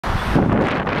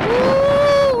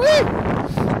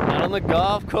on the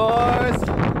golf course.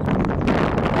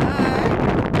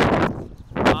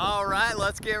 All right,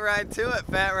 let's get right to it.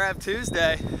 Fat Rap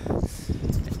Tuesday.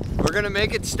 We're gonna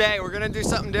make it stay. We're gonna do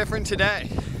something different today.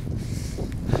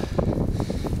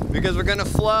 Because we're gonna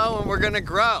flow and we're gonna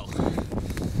grow.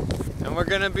 And we're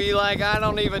gonna be like, I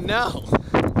don't even know.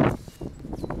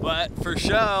 But for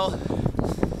sure,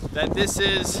 that this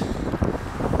is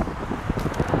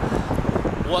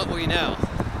what we know.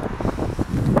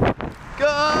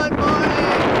 Good morning!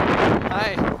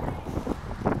 Hi.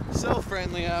 So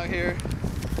friendly out here.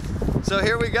 So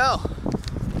here we go.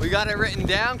 We got it written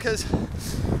down because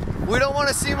we don't want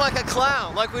to seem like a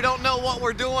clown, like we don't know what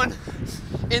we're doing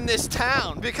in this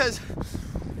town, because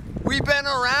we've been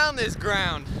around this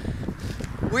ground.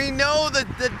 We know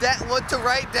what to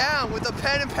write down with a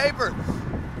pen and paper.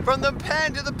 From the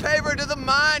pen to the paper to the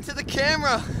mind to the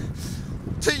camera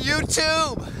to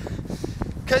YouTube.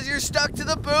 Because you're stuck to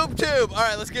the boob tube. All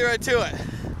right, let's get right to it.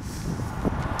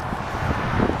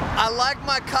 I like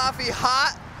my coffee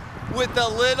hot with a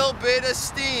little bit of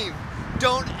steam.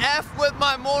 Don't F with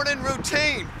my morning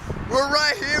routine. We're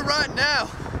right here, right now.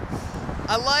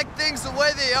 I like things the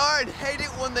way they are and hate it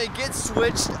when they get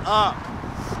switched up.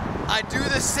 I do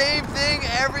the same thing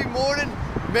every morning,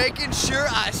 making sure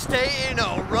I stay in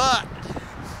a rut.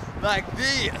 Like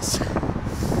this.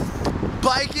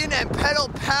 Biking and pedal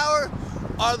power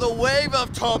are the wave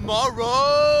of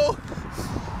tomorrow.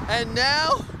 And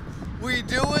now we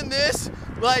doing this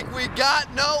like we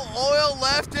got no oil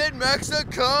left in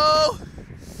Mexico.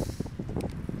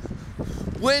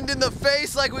 Wind in the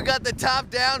face like we got the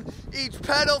top down. Each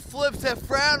pedal flips a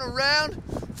frown around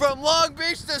from Long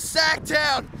Beach to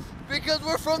Sacktown, because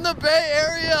we're from the Bay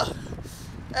Area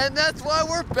and that's why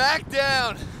we're back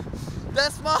down.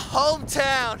 That's my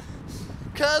hometown,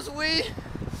 cause we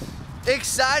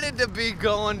excited to be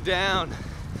going down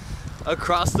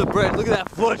across the bridge. Look at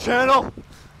that foot channel.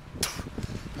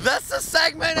 That's the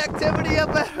segment activity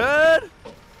up ahead.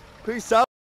 Peace out.